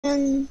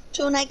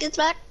until Nate gets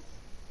back.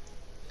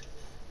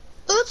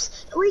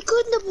 Oops, we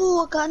couldn't have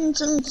walked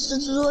until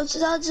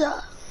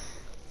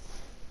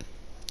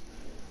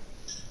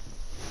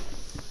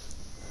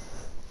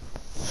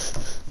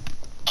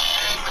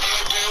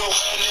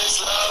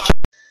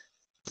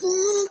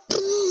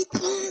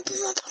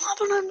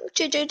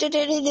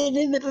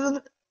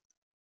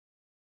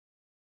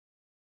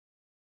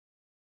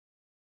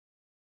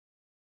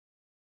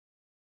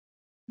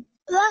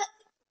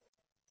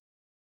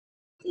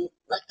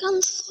that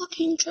gun's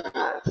fucking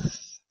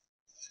trash.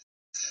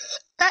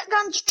 That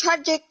gun's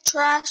tragic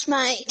trash,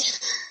 mate.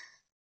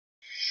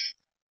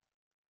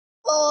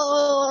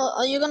 Oh,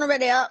 are you gonna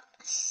ready up?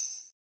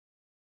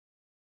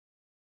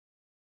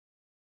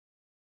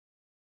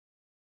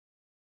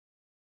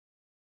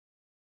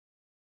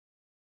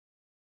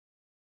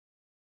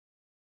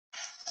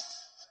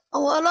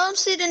 Oh, well, I'm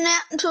sitting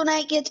out until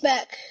Nate gets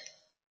back.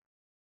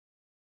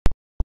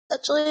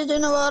 Actually, do you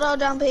know what? I'll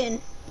jump in.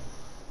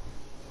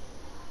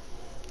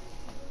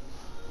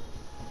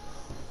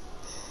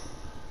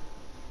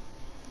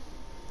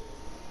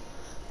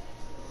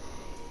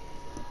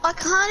 I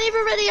can't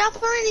even ready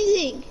up or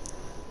anything.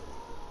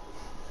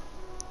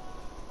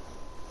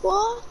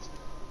 What?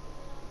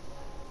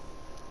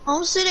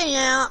 I'm sitting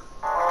out.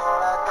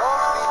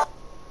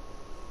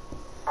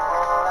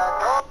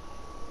 I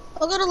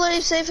gotta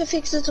leave, see if it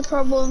fixes the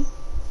problem.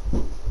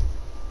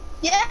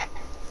 Yeah.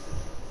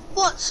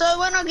 What? So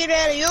when I get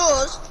out of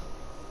yours,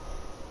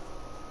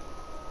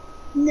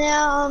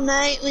 now,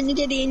 mate, when you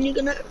get in, you're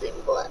gonna have to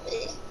invite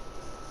me.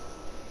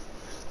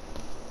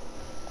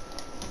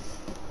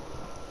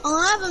 I'll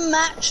have a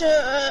match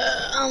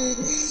at,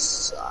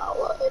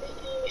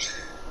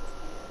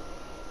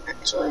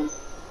 actually.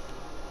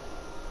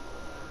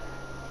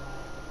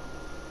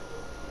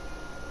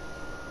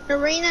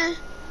 Arena,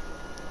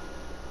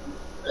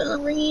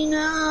 no.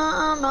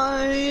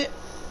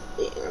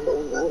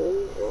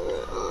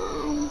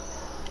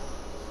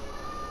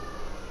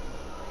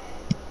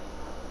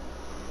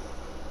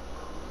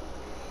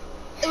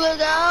 We'll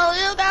go.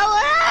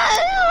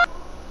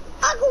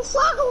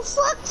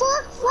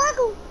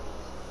 Fluggle.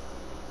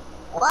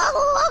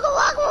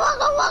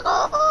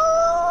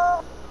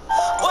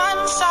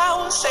 Once I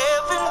was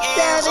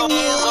 7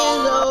 years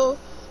old.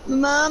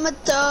 Mama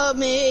told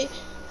me,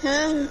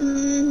 you're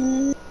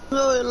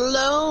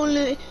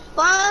lonely.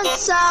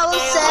 Once I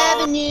was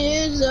 7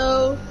 years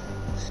old.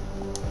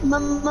 My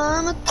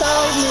mama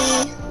told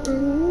me.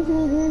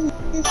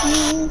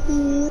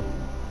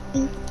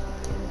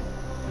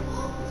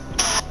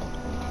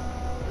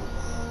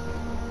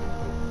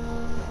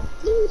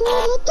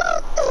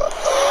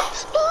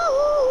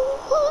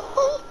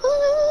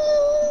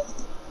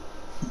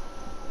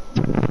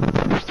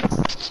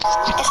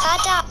 If I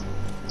die.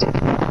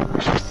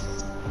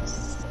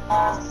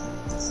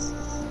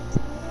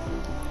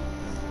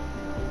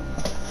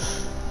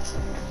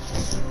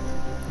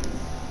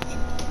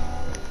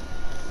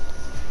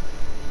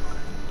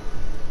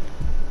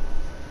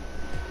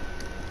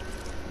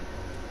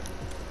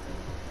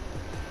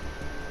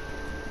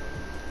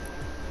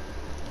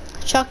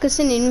 Chuck us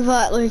an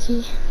invite,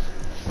 Lukey.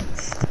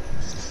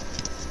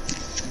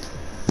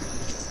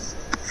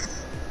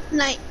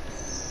 Nate,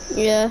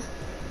 Yeah.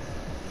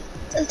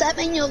 does that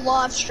mean you're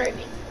live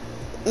streaming?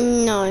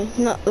 No,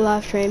 not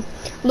live stream.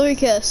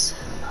 Lucas,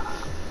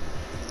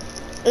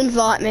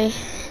 invite me.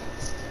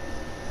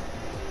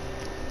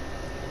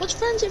 What's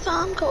Frenzy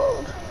Farm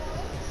called?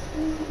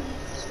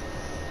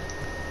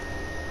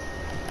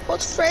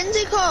 What's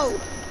Frenzy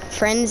called?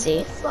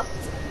 Frenzy. Fuck.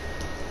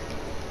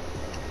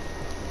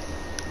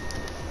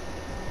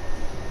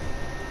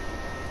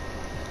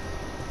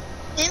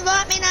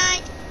 Invite me,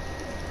 Nate.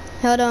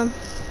 Hold on.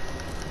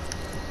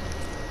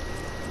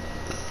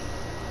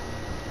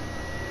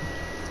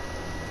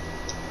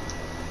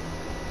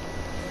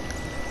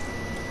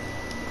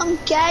 I'm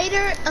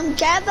gathering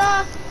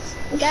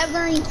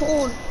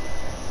corn.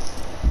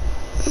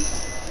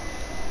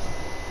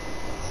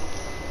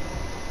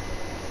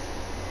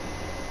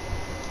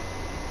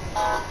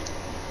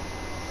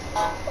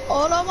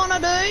 All I wanna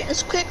do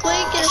is quickly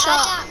get a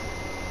shot.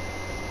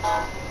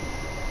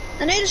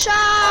 I need a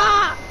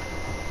shot!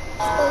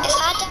 If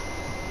I die.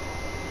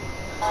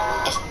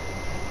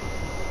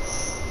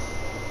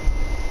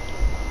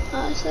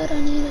 I said I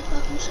need a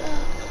fucking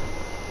shot.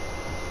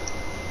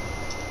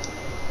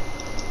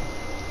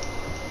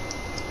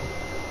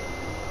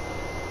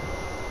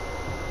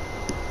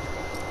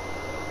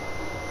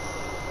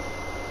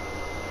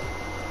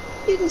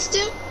 You can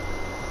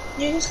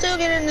still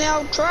get in the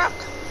old truck.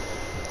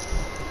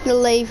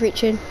 Leave,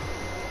 Richard.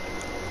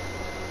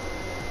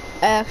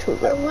 I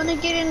wanna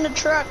get in the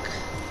truck.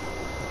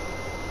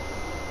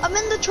 I'm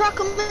in the truck,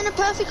 I'm in a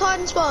perfect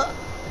hiding spot.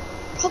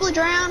 Probably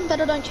drown, but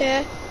I don't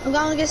care. I'm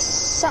going to get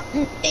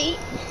something to eat.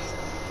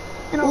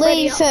 And I'll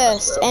ready Leave up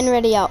first and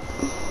ready up.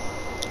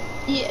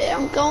 Yeah,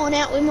 I'm going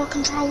out with my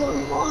controller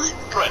and mine.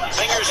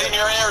 Fingers in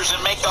your ears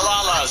and make the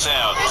la-la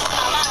sound.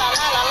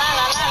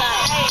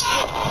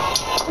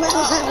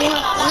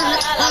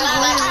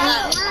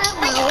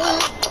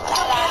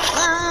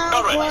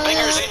 it.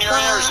 Fingers in your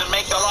ears and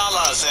make the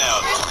la-la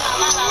sound.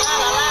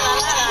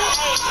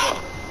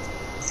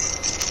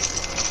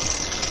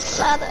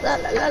 La la la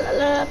la la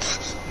la.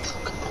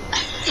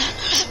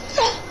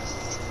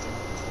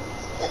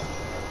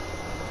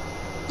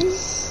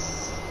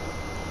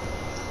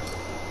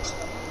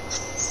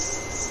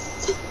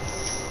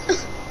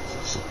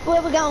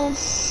 Where we going?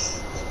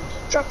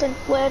 Dropping.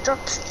 Where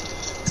dropped?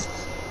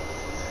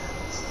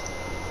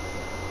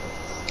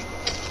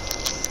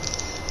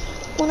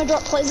 Wanna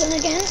drop Pleasant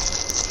again?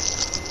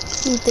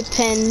 It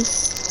depends.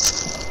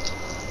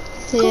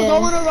 Cool, I Yeah.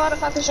 wanna ride a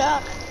fucking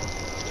shark.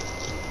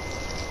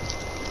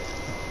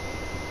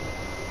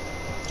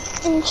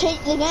 And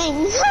cheat the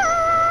game.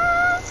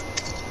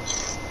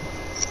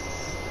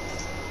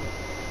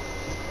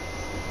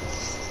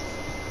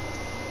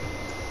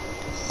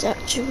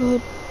 That you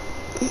would.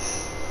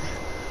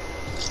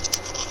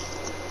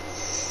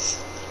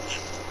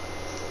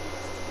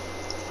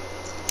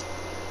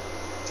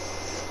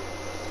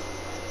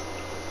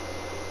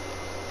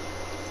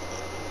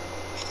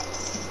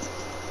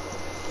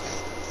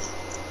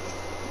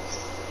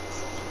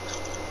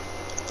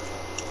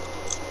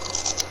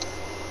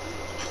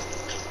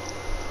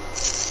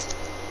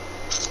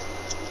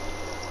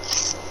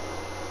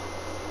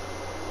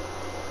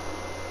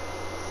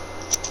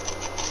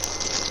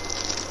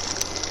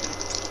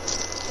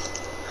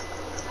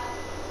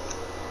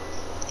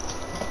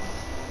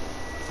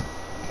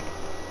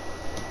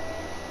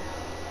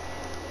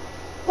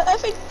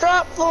 Perfect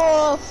drop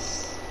for...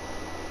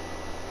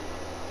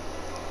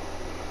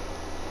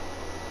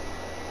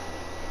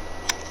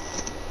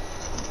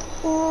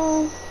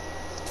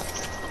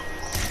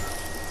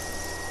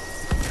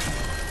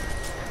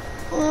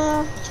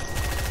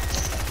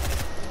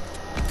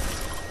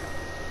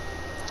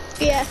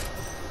 yeah.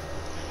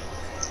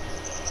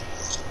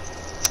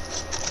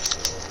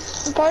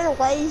 I'm kind of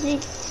lazy.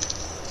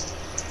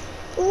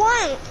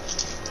 Wait,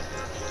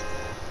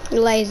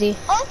 Lazy.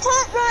 I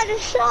can't ride a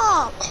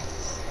shark.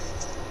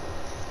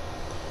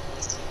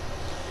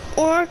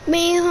 Walk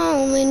me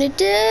home in the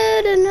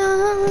dead of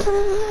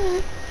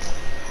night.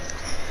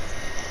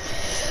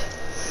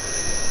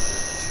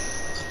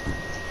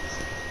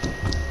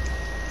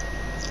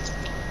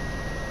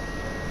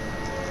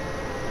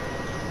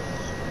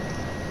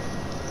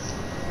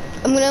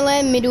 I'm gonna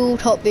land middle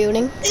top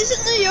building.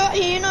 Isn't the yacht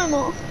here no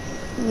more?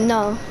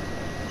 No.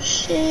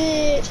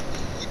 Shit.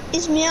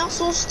 Is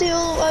Meowscles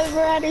still over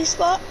at his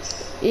spot?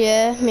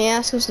 Yeah,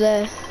 Meowscles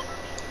there.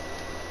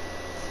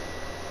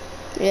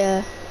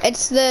 Yeah.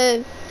 It's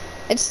a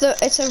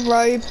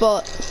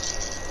robot.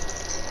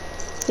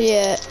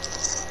 Yeah.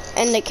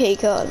 And the key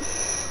card.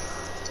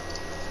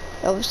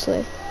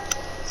 Obviously.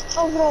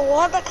 Oh, bro,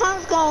 what? The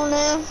car's going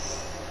now.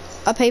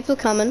 Are people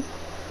coming?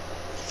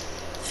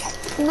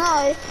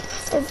 No.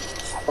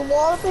 A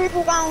lot of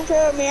people going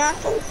to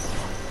Meowscles.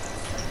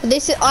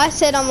 I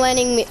said I'm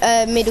landing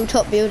middle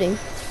top building.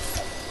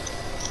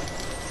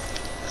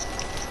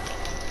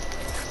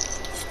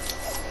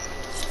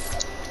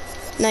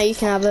 No, you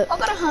can have it. I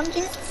got a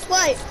hunting.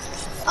 Wait,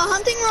 a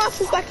hunting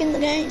rifle back in the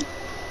game.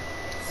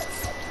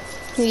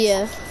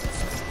 Yeah.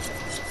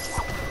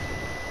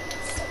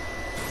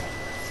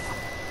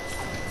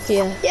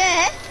 Yeah.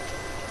 Yeah.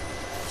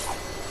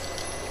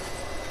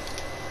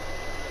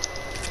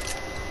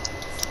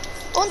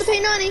 On the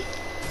P90.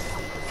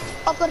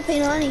 I've got a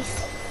P90.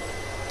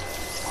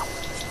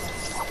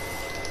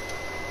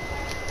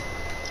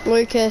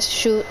 Lucas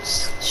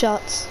shoots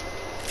shots.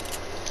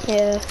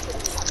 Yeah.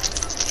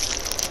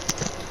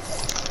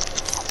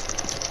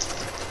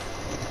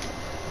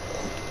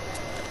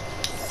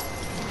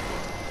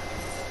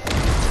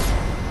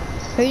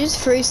 Who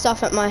just threw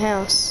stuff at my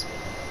house?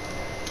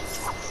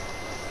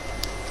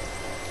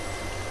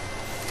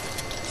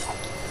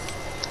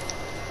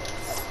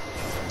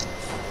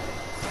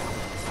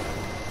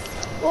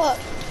 What?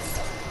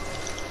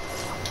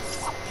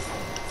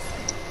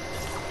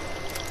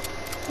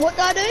 What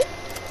did I do?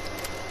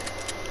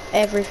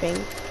 Everything.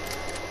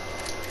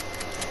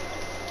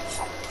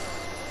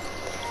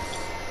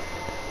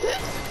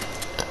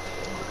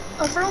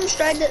 I threw him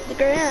straight at the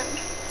ground.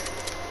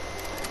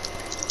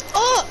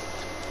 Oh!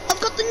 I've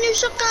got the new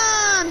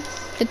shotgun!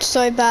 It's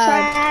so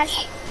bad.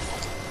 Trash.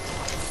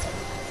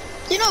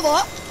 You know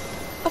what?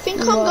 I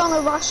think I'm What?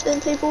 gonna rush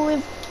them people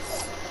with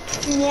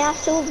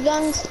Meowscles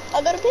guns.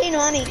 I got a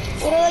P90.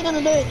 What are they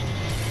gonna do?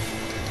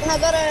 And I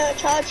got a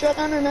charge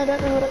shotgun and I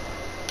don't know what it...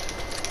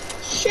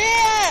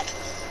 Shit!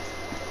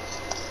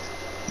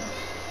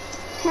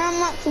 How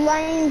much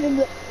range is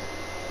it?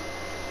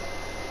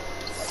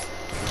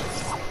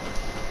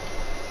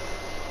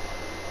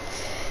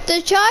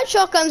 The charge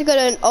shotgun's got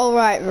an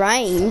alright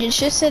range. It's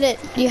just that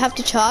you have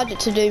to charge it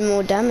to do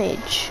more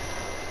damage.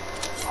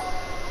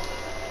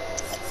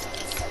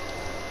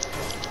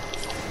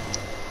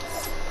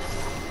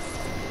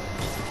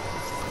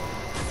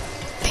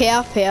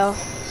 Pow pow.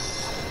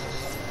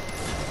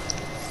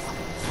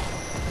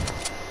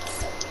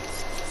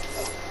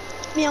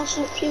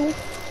 Meowscles fuel.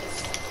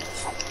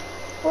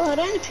 Well, I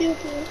don't appeal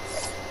to.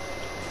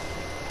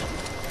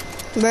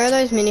 Where are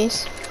those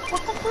minis?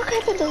 What the What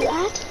happened to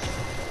that?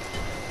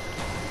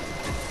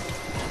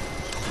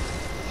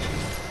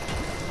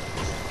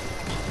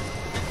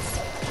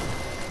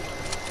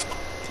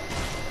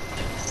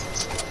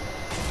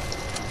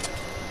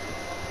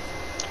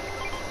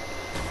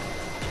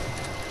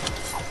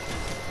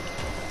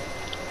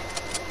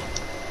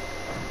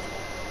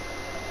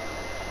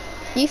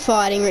 You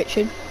fighting,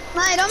 Richard?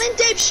 Mate, I'm in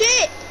deep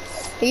shit.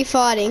 Are you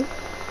fighting?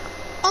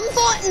 I'm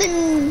fighting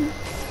them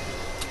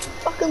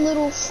fucking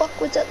little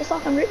fuckwits at the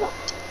fucking river.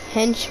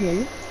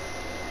 Henchmen?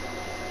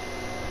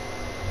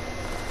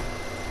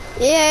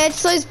 Yeah,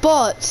 it's those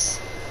bots.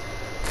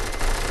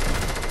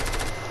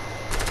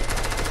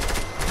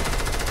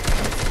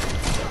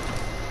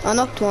 I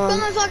knocked Come one.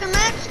 on, fucking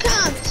Max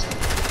cunts.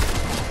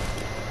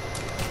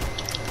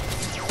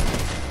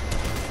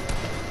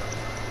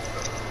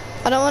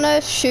 I don't want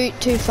to shoot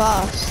too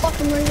fast.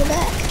 Fucking bring it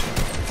back.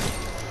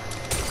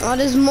 Oh,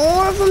 there's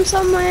more of them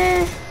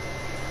somewhere.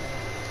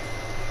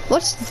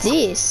 What's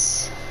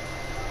this?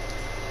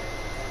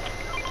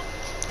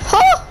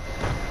 Oh!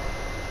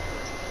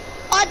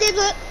 I did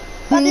it.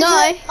 No.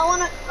 I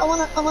wanna.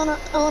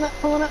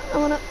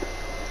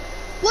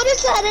 What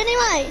is that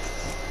anyway?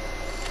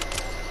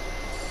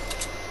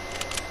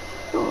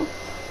 Oh,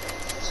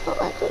 it's not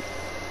that good.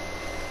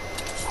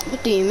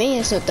 What do you mean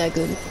it's not that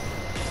good?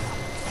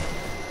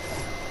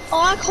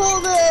 I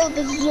call the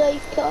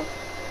bazooka.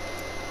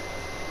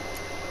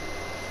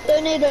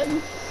 Don't need it.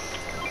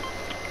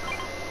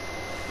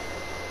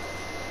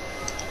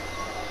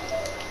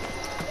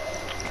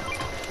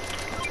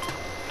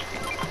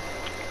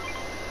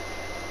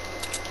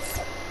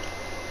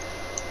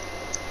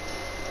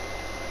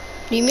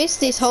 You missed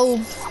this whole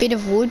bit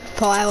of wood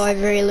pile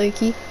over here,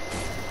 Lukey.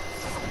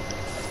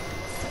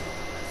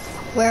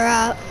 Where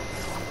at?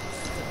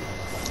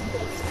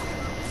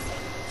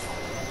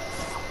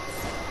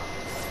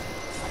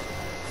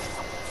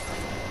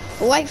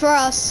 Wait for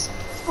us.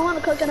 I want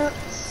a coconut.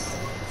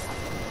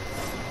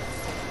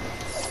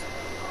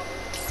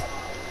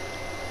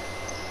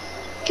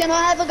 Can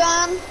I have a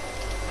gun?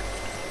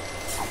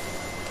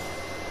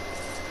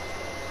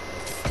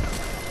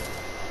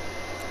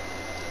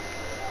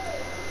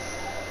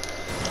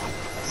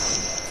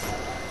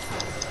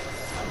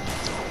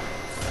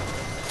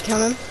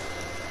 Coming.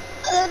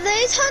 Are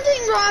these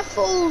hunting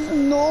rifles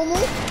normal?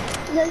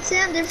 They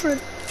sound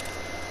different.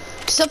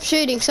 Stop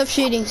shooting, stop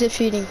shooting, stop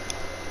shooting.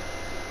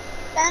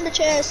 Found a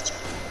chest.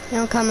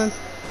 Yeah, I'm coming.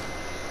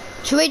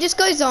 Should we just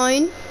go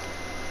zone?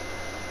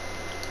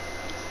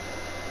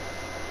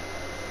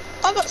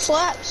 I got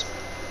slaps.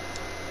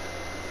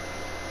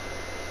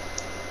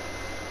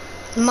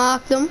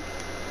 Mark them.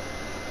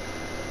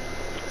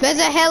 There's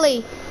a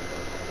heli.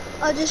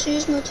 I just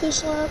used my 2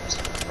 slaps.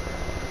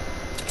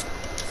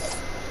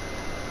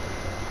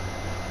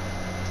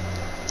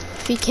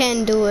 If you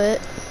can do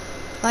it.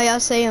 Oh yeah, I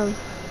see him.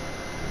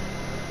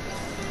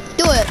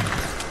 Do it.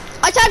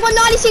 I tagged my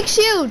 96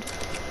 shield.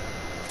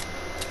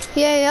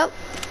 Yeah, yep.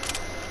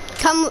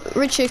 Come,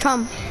 Richard,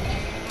 come.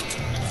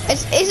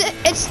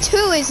 It's 2,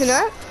 isn't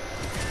it?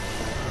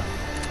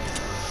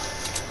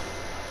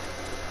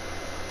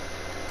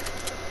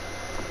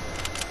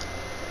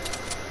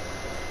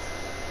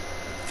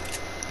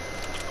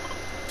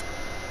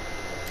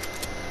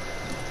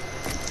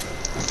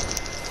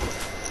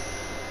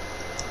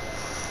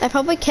 They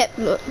probably kept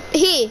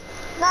here.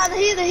 Nah, they're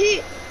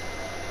here.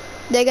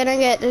 They're gonna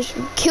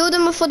kill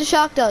them before the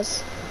shark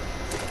does.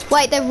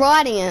 Wait, they're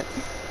riding it.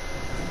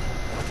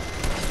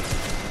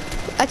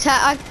 I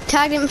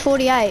tagged him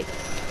 48.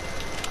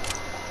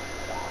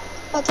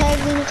 I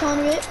tagged in a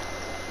tiny bit.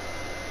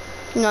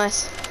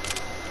 Nice.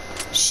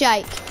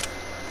 Shake.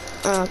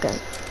 Oh, okay.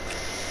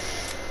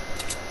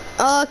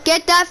 Oh,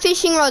 get that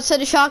fishing rod so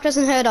the shark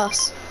doesn't hurt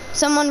us.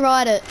 Someone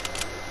ride it.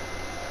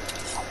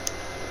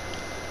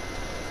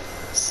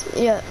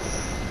 Yeah.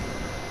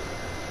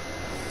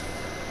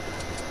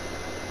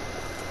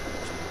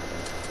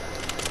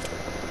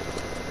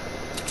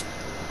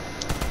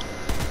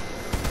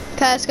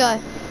 Okay, let's go.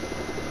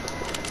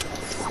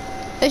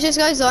 Let's just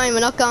go zone,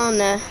 we're not going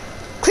there.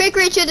 Quick,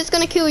 Richard, it's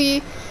gonna kill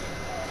you.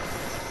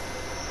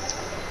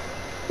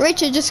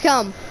 Richard, just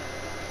come.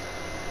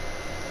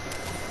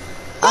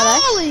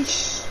 Holy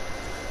sh!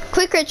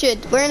 Quick,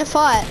 Richard, we're in a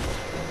fight.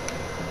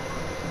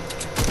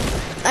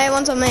 Hey,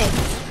 one's on me.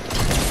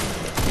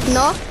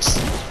 Knocked.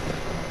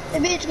 Hey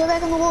bitch, go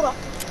back in the water.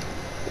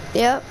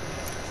 Yep.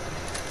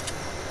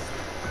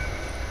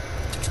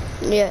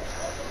 Yeah.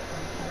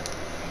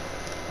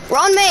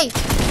 Run me!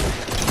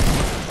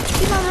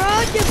 Keep on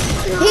road, you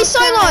fucking He's so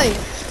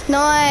ass. low!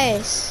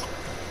 Nice.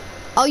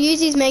 I'll use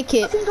his med I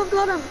kit. think I've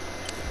got him.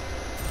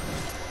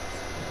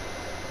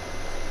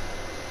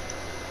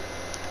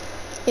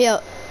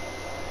 Yeah.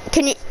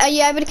 Are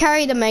you able to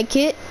carry the med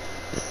kit?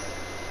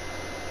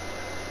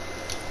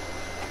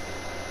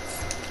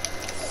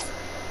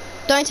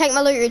 Don't take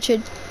my loot,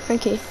 Richard.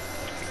 Thank you.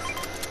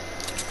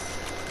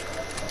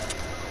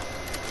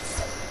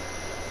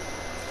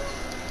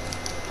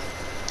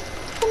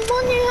 Come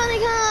on, you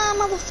honeycomb,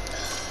 motherfucker.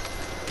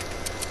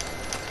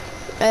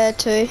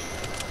 2.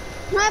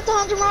 Can I have the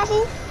hunting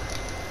rifle?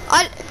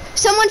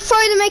 Someone throw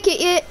the make it.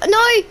 Yeah.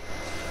 No.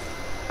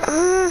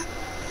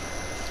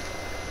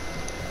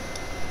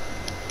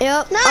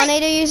 Yep. No. I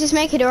need to use this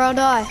make it or I'll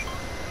die.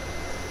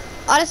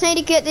 I just need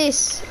to get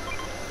this.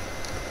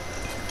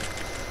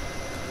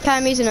 Okay,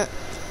 I'm using it.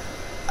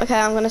 Okay,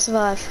 I'm gonna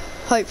survive.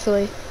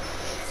 Hopefully.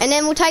 And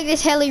then we'll take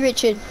this heli,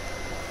 Richard.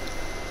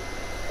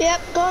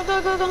 Yep. Go,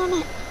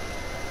 mate.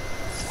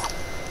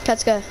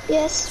 Let's go.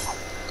 Yes.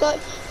 Go.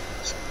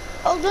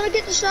 I'm gonna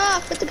get the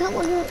shaft, but the can't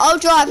one. I'll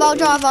drive. Go.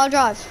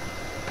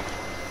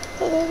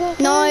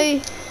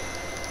 No.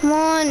 Come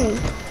on.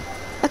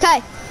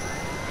 Okay.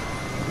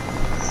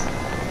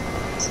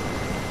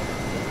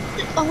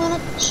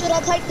 Should I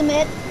take the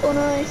med or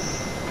no?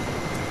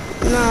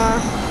 Nah.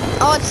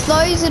 Oh, it's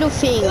those little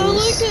things. Go,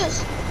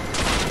 Lucas.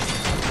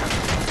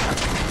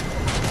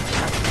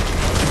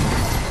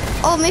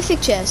 Oh, mythic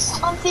chest.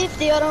 I'm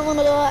 50, I don't want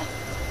to die.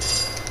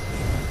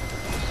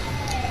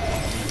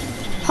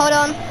 Hold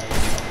on.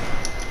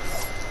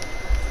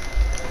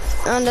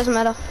 Oh, it doesn't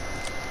matter.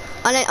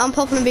 I'm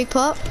popping a big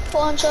pot.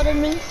 One shot at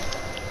me.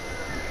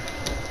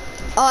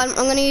 Oh, I'm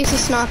gonna use the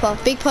sniper.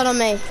 Big pot on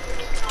me.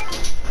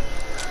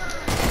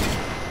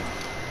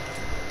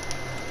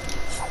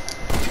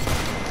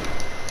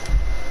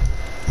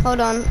 Hold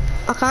on.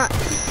 I can't.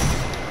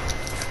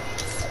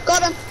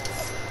 Got him.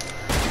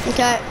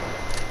 Okay.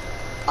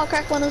 I'll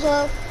crack one as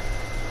well.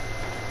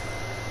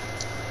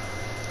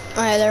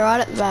 Oh yeah, they're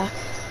right at the back.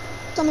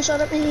 Someone shot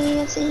at me.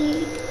 Let's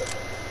see.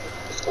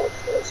 Let's go.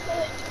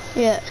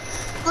 Yeah.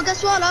 Well,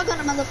 guess what? I got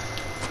another.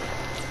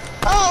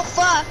 Oh,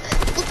 fuck.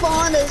 Look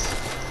behind us.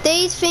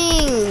 These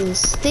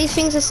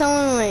things are so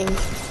annoying.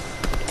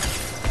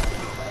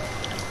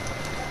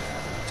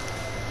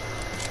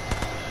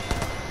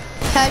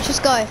 Okay, let's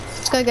just go.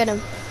 Let's go get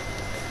him.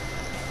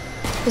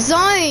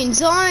 Zone.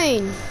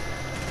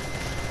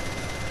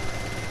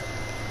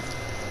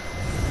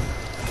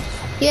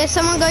 Yeah,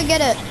 someone go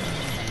get it.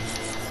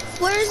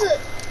 Where is it?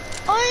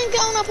 I ain't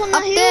going up on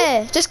Up that hill.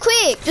 there. Just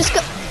quick. Just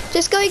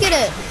go get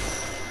it.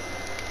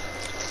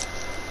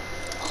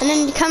 And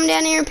then you come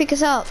down here and pick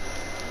us up.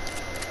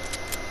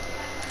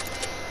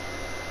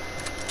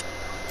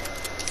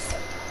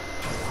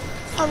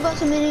 I've got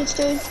some minis,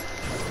 dude.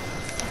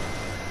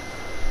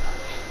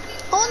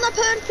 I want the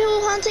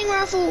purple hunting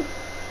rifle.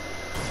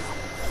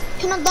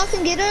 Can I duck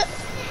and get it?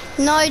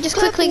 No, just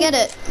quickly get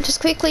it. Just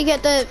quickly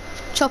get the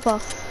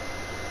chopper.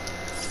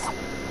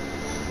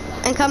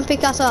 And come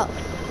pick us up.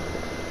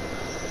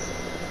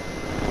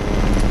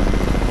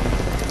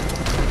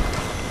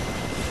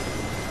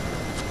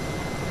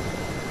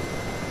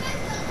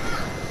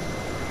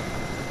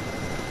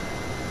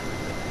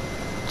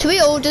 Should we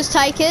all just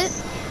take it?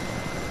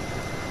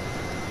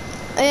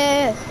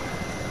 Yeah.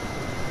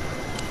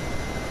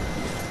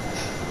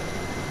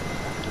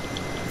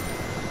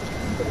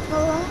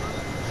 Alright.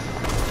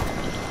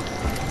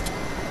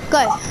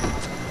 Go.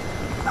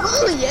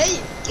 Oh yeah,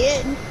 you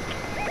can.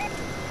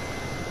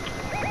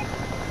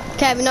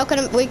 Okay,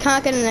 we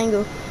can't get an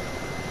angle.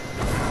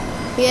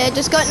 Yeah,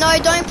 just go, no,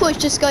 don't push,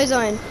 just go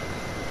zone.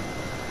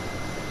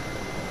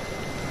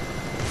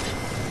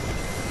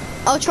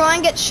 I'll try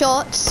and get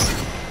shots.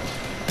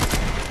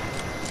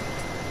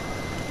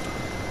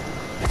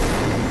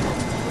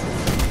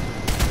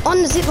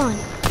 On the zip line.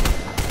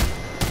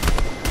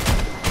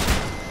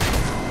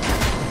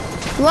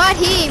 Right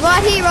here.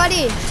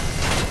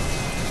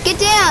 Get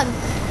down.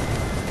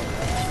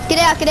 Get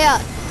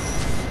out.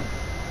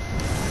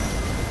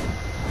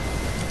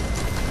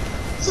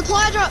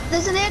 Supply drop.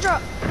 There's an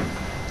airdrop.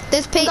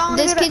 There's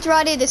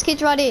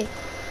kids right here.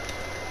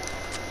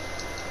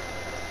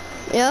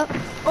 Yep.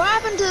 What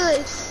happened to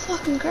the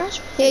fucking crash?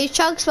 Yeah, he's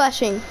chug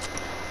splashing.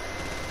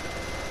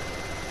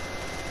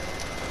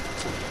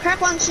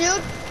 Crack one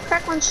shield.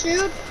 Tag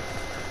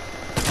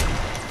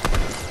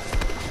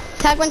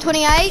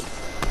 128.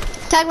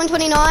 Tag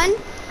 129.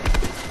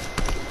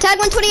 Tag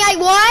 128,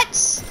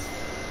 what?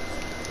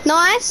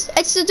 Nice.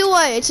 It's a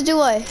duo.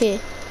 Here.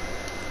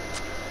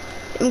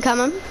 I'm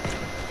coming.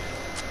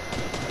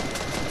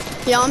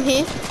 Yeah, I'm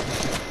here.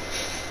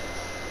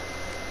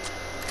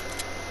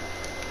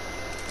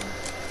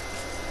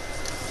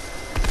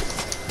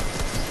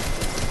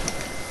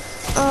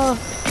 Oh.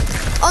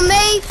 On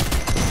me!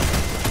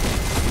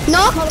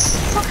 Knocked!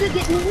 Motherfucker,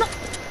 get me knocked.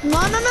 No.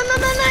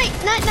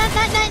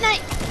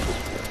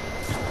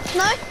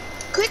 No,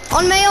 quick.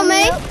 On me!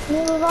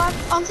 Need to revive.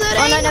 I'm 13,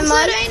 Oh, no, I'm never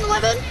mind. 13,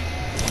 11.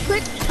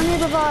 Quick, I need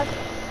to revive.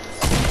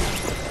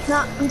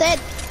 Nah, I'm dead.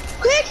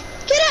 Quick,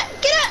 get it.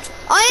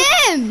 I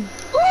am!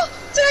 Oh,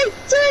 three.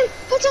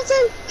 Watch out,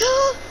 three.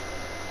 Oh,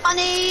 I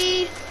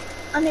need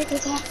the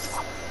attack.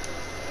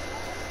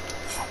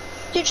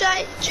 Did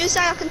you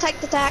say I can take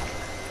the attack?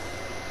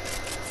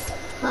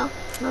 No.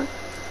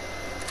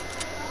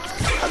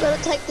 I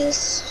gotta take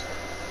this.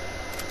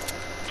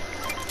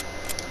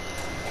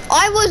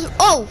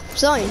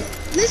 Zone.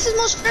 This is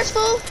more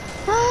stressful.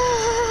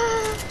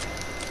 Ah,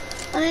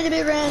 I need to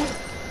be around.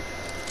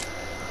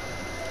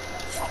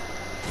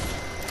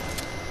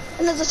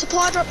 And there's a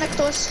supply drop next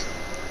to us.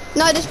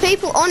 No, there's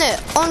people on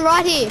it. On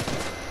right here.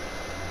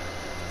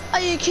 Are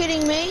you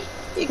kidding me?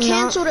 You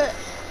cancelled it.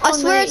 I on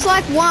swear me. it's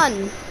like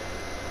 1.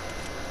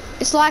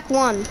 It's like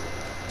 1.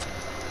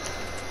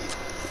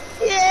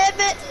 Yeah,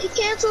 but you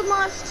cancelled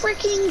my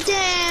freaking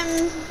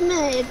damn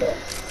med.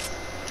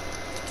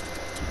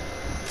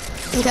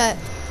 Okay.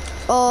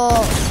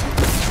 Oh.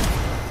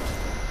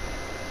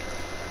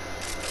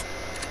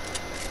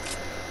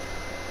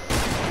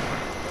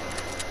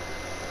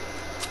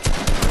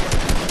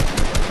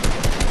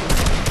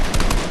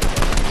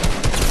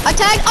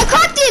 I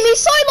cracked him, he's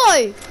so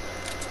low.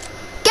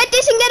 Get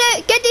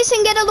this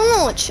and get a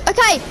launch.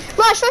 Okay,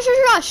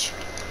 rush.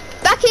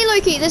 Back here,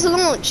 Lukey, there's a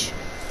launch.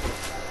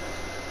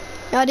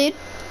 Yeah, I did.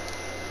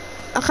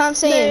 I can't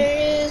see him.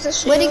 There is a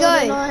shield. Where'd he go?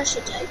 And I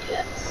should take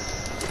it.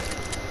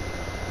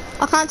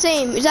 I can't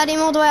see him. Is that him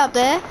all the way up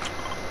there?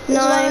 There's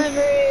one No.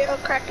 over here. I'll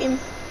crack him.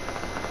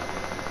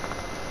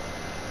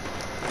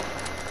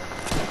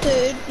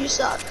 Dude, you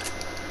suck.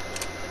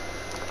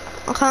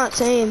 I can't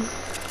see him.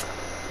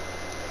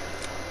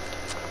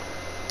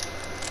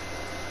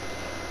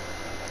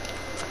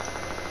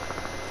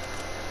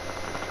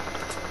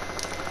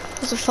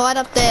 There's a fight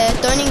up there.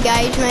 Don't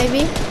engage,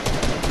 maybe.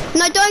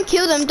 No, don't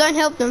kill them. Don't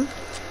help them.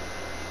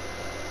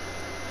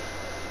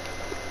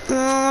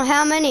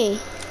 How many?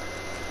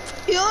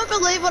 You won't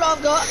believe what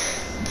I've got.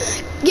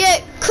 Yeah,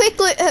 quick,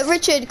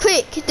 Richard,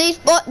 quick.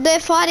 They're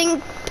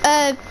fighting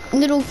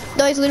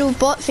those little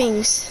bot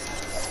things.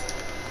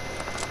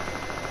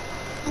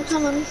 I'm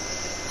coming.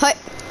 Hi.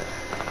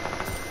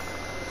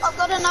 I've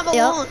got another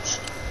Yeah. launch.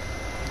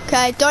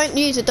 Okay, don't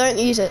use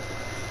it.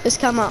 Just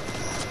come up.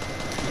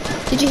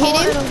 Did you hit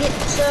Hold him? on, get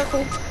the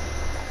circle.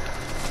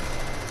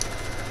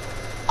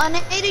 I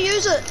need to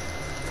use it.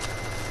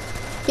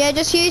 Yeah,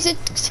 just use it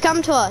to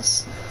come to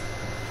us.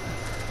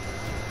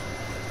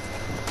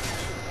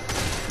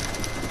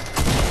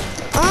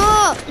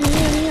 Oh!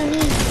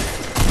 Yeah.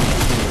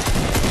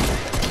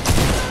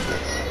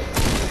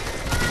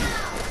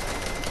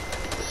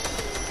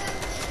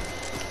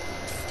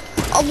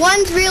 Oh,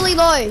 one's really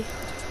low.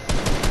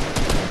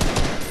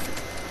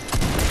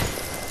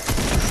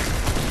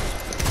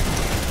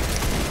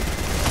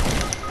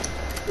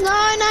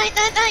 No,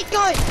 Nate,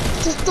 go.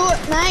 Just do it,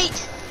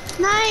 Nate.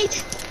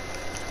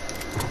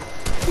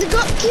 They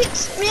got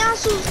kits,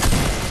 Meowsles.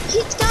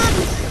 Kits done.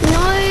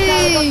 No.